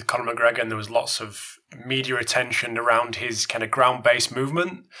Conor McGregor, and there was lots of media attention around his kind of ground-based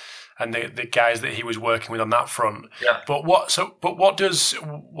movement. and the guys that he was working with on that front. Yeah. But what's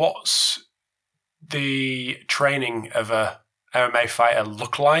the training of a MMA fighter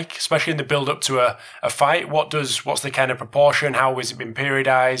look like, especially in the build up to a fight? What's the kind of proportion? How has it been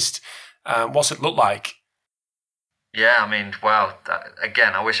periodized? What's it look like? Yeah, I mean, wow.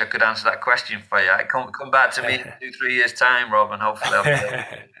 Again, I wish I could answer that question for you. Come back to me in 2-3 years' time, Rob, and hopefully I'll be able to get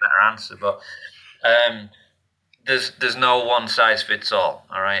a better answer. But there's no one size fits all.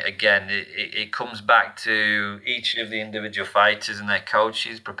 All right. Again, it comes back to each of the individual fighters and their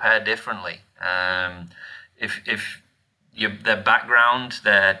coaches prepare differently. If their background,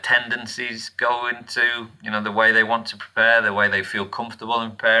 their tendencies go into the way they want to prepare, the way they feel comfortable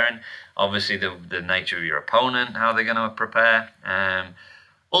in preparing. Obviously, the nature of your opponent, how they're going to prepare.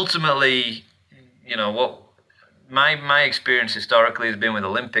 Ultimately, what my experience historically has been with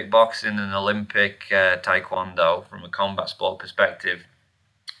Olympic boxing and Olympic taekwondo from a combat sport perspective.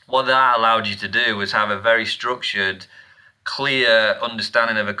 What that allowed you to do was have a very structured, clear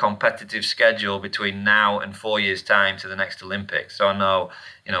understanding of a competitive schedule between now and 4 years' time to the next Olympics. So I know,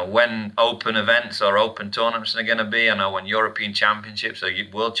 when open events or open tournaments are going to be. I know when European Championships or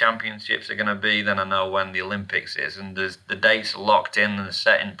World Championships are going to be. Then I know when the Olympics is, and the dates are locked in and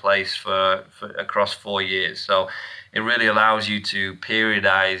set in place for across 4 years. So it really allows you to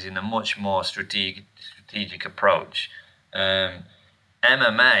periodize in a much more strategic approach.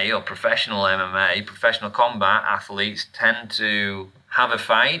 MMA or professional MMA, professional combat athletes tend to have a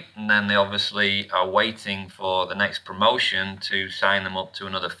fight, and then they obviously are waiting for the next promotion to sign them up to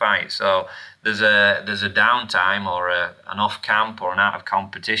another fight. So there's a downtime or an off camp or an out of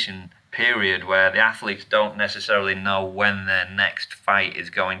competition period where the athletes don't necessarily know when their next fight is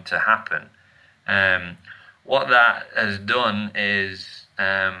going to happen. What that has done is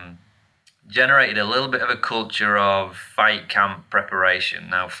generated a little bit of a culture of fight camp preparation.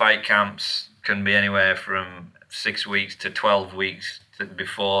 Now, fight camps can be anywhere from 6 weeks to 12 weeks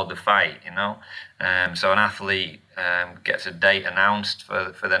before the fight, So an athlete gets a date announced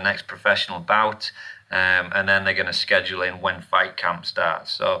for their next professional bout, and then they're going to schedule in when fight camp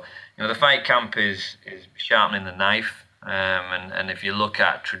starts. So, the fight camp is sharpening the knife. And if you look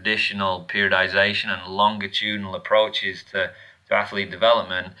at traditional periodization and longitudinal approaches to athlete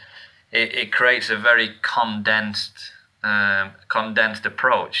development, it creates a very condensed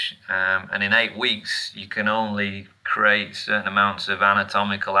approach, and in 8 weeks you can only create certain amounts of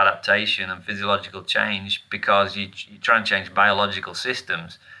anatomical adaptation and physiological change because you try and change biological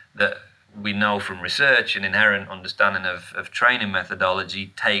systems that we know from research and inherent understanding of training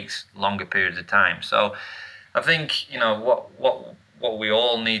methodology takes longer periods of time. So I think what we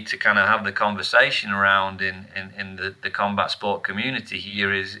all need to kind of have the conversation around in the combat sport community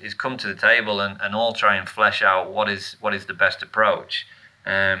here is come to the table and all try and flesh out what is the best approach.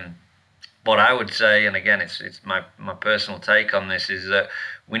 What I would say, and again, it's my personal take on this, is that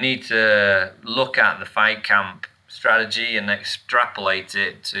we need to look at the fight camp strategy and extrapolate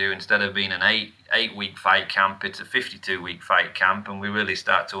it to, instead of being an eight-week fight camp, it's a 52-week fight camp, and we really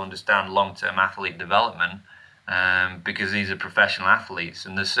start to understand long-term athlete development. Because these are professional athletes,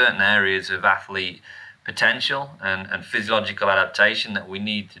 and there's certain areas of athlete potential and physiological adaptation that we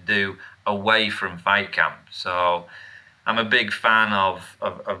need to do away from fight camp. So I'm a big fan of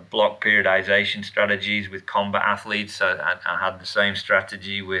block periodization strategies with combat athletes. I had the same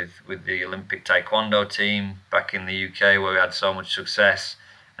strategy with the Olympic Taekwondo team back in the UK, where we had so much success.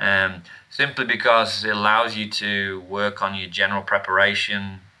 Simply because it allows you to work on your general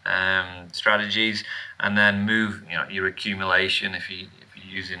preparation strategies, and then move your accumulation, if you're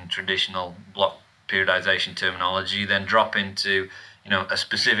using traditional block periodization terminology, then drop into a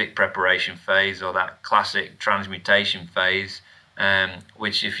specific preparation phase or that classic transmutation phase,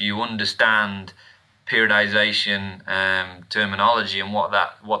 which, if you understand periodization terminology and what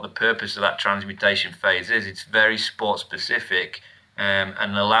the purpose of that transmutation phase is, it's very sport specific,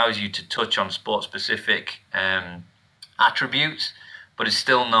 and allows you to touch on sport specific attributes, but it's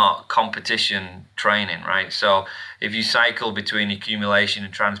still not competition training, right? So if you cycle between accumulation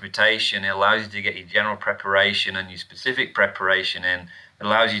and transmutation, it allows you to get your general preparation and your specific preparation in. It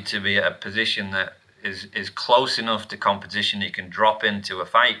allows you to be at a position that is close enough to competition that you can drop into a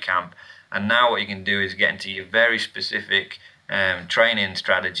fight camp. And now what you can do is get into your very specific training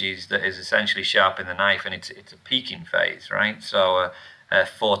strategies that is essentially sharpen the knife, and it's a peaking phase, right? So a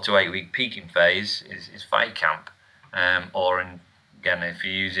 4 to 8 week peaking phase is fight camp, Again, if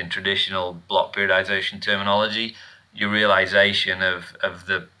you're using traditional block periodization terminology, your realization of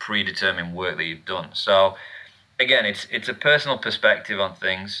the predetermined work that you've done. So again, it's a personal perspective on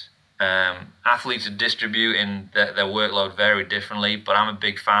things. Athletes are distributing their workload very differently, but I'm a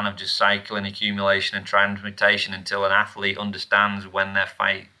big fan of just cycling, accumulation, and transmutation until an athlete understands when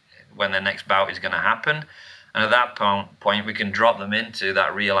their next bout is going to happen. And at that point, we can drop them into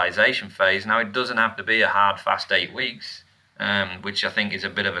that realization phase. Now, it doesn't have to be a hard, fast 8 weeks, which I think is a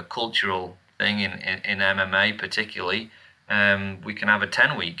bit of a cultural thing in MMA particularly. We can have a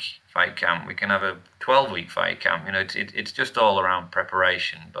 10-week fight camp. We can have a 12-week fight camp. It's just all around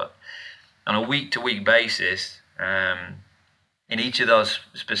preparation. But on a week-to-week basis, in each of those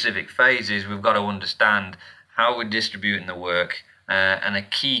specific phases, we've got to understand how we're distributing the work. And a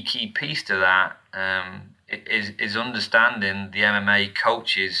key piece to that is understanding the MMA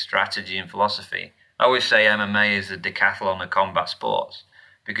coach's strategy and philosophy. I always say MMA is the decathlon of combat sports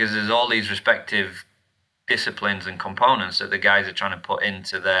because there's all these respective disciplines and components that the guys are trying to put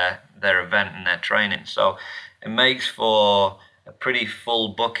into their event and their training. So it makes for a pretty full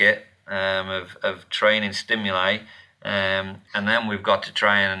bucket of training stimuli, and then we've got to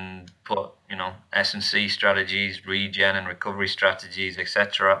try and put S&C strategies, regen and recovery strategies,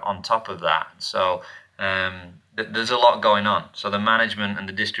 etc. on top of that. So there's a lot going on. So the management and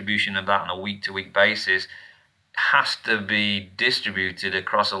the distribution of that on a week-to-week basis has to be distributed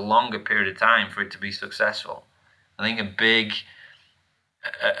across a longer period of time for it to be successful. I think a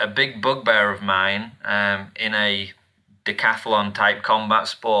big bugbear of mine in a decathlon type combat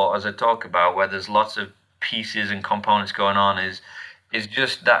sport, as I talk about, where there's lots of pieces and components going on, is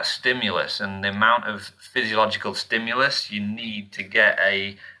just that stimulus and the amount of physiological stimulus you need to get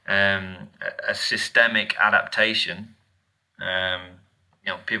a systemic adaptation.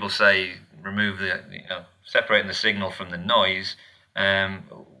 People say remove separating the signal from the noise,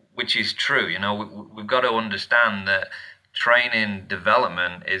 which is true. We've got to understand that training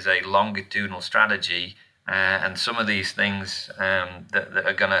development is a longitudinal strategy, and some of these things that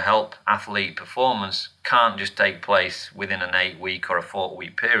are going to help athlete performance can't just take place within an 8-week or a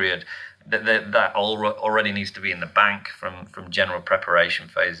 4-week period. That already needs to be in the bank from general preparation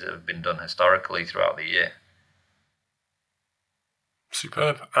phases that have been done historically throughout the year.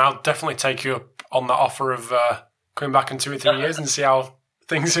 Superb. I'll definitely take you up on that offer of coming back in 2 or 3 years and see how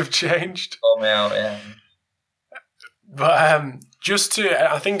things have changed. Call me out, yeah. But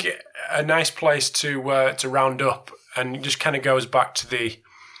I think a nice place to round up, and it just kind of goes back to the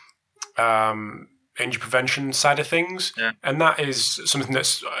injury prevention side of things, and that is something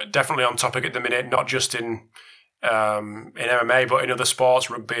that's definitely on topic at the minute, not just in MMA, but in other sports,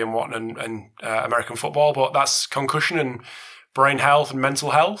 rugby and whatnot, and American football. But that's concussion and brain health and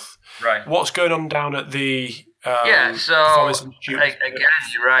mental health. Right. What's going on down at the Performance Institute? Again,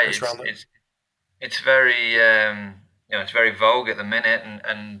 you're right. It's very it's very vogue at the minute,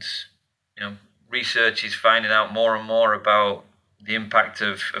 and research is finding out more and more about the impact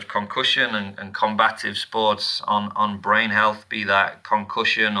of concussion and combative sports on brain health, be that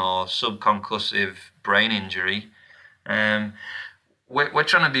concussion or subconcussive brain injury. We're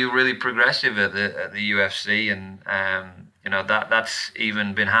trying to be really progressive at the UFC, and that's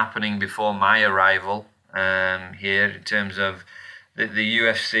even been happening before my arrival here, in terms of the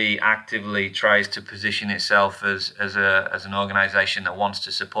UFC actively tries to position itself as an organization that wants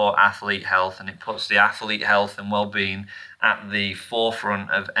to support athlete health, and it puts the athlete health and well-being at the forefront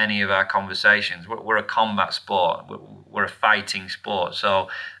of any of our conversations. We're a combat sport. We're a fighting sport. So,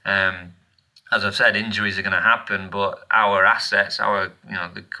 as I've said, injuries are going to happen, but our assets,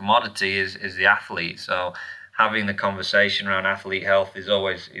 the commodity is the athlete. So, having the conversation around athlete health is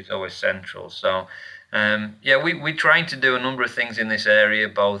always central. So, we're trying to do a number of things in this area,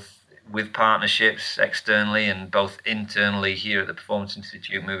 both with partnerships externally and both internally here at the Performance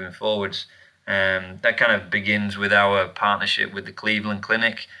Institute moving forwards. That kind of begins with our partnership with the Cleveland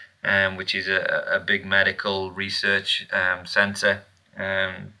Clinic, which is a big medical research center,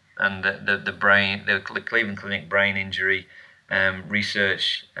 and the Cleveland Clinic brain injury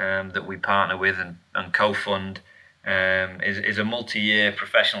research that we partner with and co-fund is a multi-year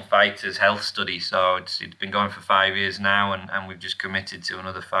professional fighters health study. So it's been going for 5 years now, and we've just committed to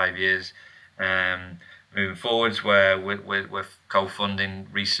another 5 years moving forwards, where we're co-funding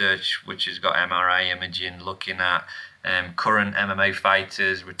research which has got MRI imaging, looking at current MMA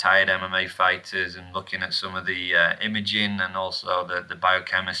fighters, retired MMA fighters, and looking at some of the imaging and also the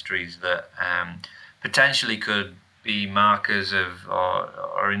biochemistries that potentially could be markers of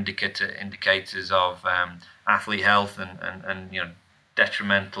or indicators of athlete health and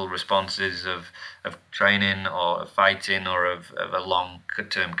detrimental responses of training or fighting or of a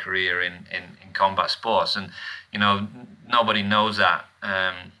long-term career in combat sports. And nobody knows that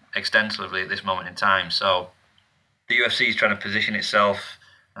extensively at this moment in time. So the UFC is trying to position itself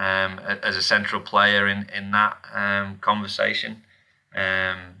as a central player in that conversation.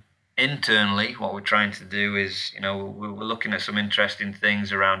 Internally, what we're trying to do is, we're looking at some interesting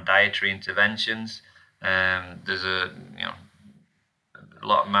things around dietary interventions. There's a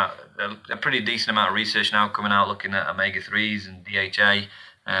pretty decent amount of research now coming out looking at omega-3s and DHA,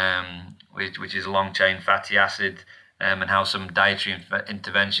 which is a long-chain fatty acid, and how some dietary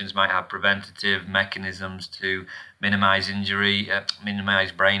interventions might have preventative mechanisms to minimize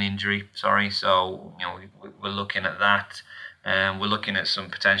brain injury. So, we're looking at that. We're looking at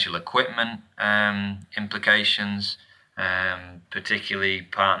some potential equipment implications, particularly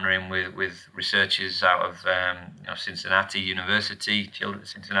partnering with researchers out of Cincinnati University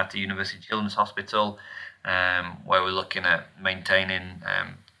Children's Hospital, where we're looking at maintaining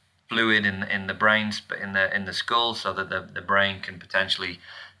fluid in the brains, in the skull, so that the brain can potentially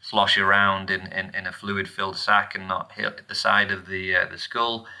slosh around in a fluid-filled sac and not hit the side of the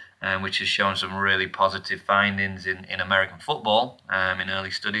skull. Which has shown some really positive findings in American football in early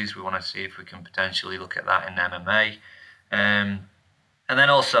studies. We want to see if we can potentially look at that in MMA. And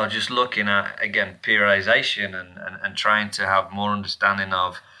then also just looking at, again, periodization and trying to have more understanding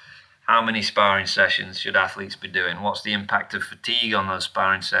of how many sparring sessions should athletes be doing? What's the impact of fatigue on those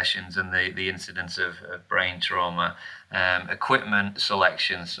sparring sessions and the incidence of brain trauma? Equipment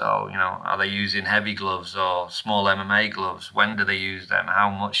selection, so are they using heavy gloves or small MMA gloves? When do they use them? How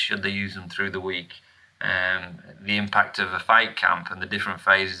much should they use them through the week? The impact of a fight camp and the different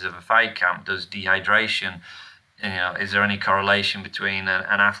phases of a fight camp. Does dehydration, is there any correlation between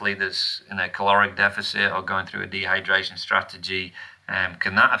an athlete that's in a caloric deficit or going through a dehydration strategy?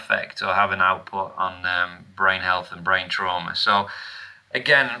 Can that affect or have an output on brain health and brain trauma? So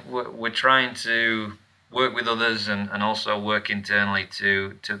again, we're trying to work with others and also work internally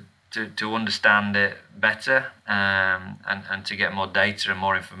to understand it better, and to get more data and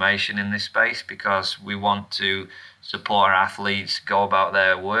more information in this space, because we want to support our athletes go about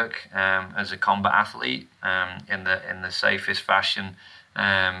their work as a combat athlete in the safest fashion,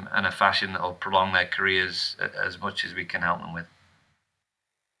 and a fashion that will prolong their careers as much as we can help them with.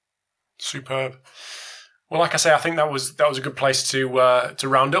 Superb. Well, like I say, I think that was a good place to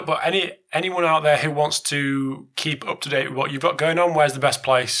round up. But anyone out there who wants to keep up to date with what you've got going on, where's the best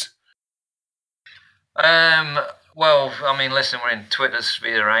place? Well, listen, we're in Twitter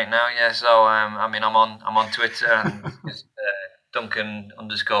sphere right now, yeah. So I'm on Twitter and it's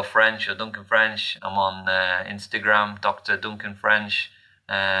Duncan_French or Duncan French. I'm on Instagram, Dr. Duncan French,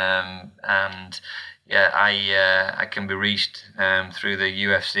 and yeah, I can be reached through the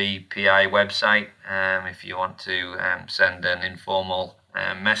UFC PI website. If you want to send an informal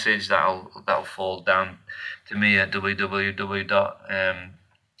message, that'll fall down to me at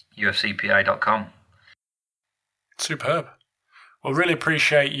www.ufcpi.com. Superb. Well, really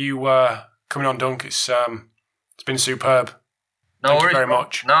appreciate you coming on, Dunk. It's been superb. Thank you very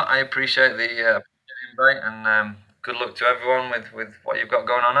much. No, I appreciate the invite, and good luck to everyone with what you've got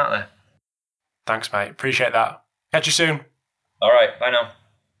going on out there. Thanks, mate. Appreciate that. Catch you soon. All right. Bye now.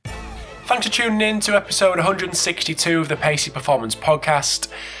 Thanks for tuning in to episode 162 of the Pacey Performance Podcast.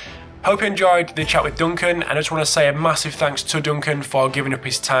 Hope you enjoyed the chat with Duncan, and I just want to say a massive thanks to Duncan for giving up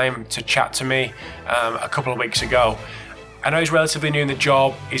his time to chat to me a couple of weeks ago. I know he's relatively new in the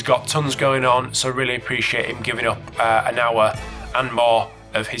job, he's got tons going on, so I really appreciate him giving up an hour and more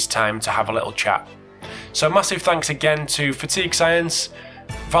of his time to have a little chat. So massive thanks again to Fatigue Science,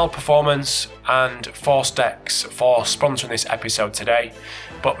 Val Performance and ForceDex for sponsoring this episode today.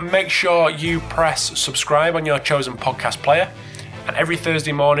 But make sure you press subscribe on your chosen podcast player, and every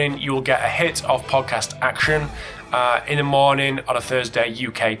Thursday morning you will get a hit of podcast action in the morning on a Thursday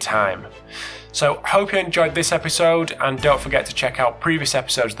UK time. So hope you enjoyed this episode, and don't forget to check out previous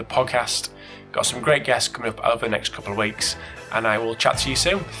episodes of the podcast. Got some great guests coming up over the next couple of weeks, and I will chat to you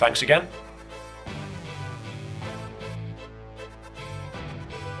soon. Thanks again.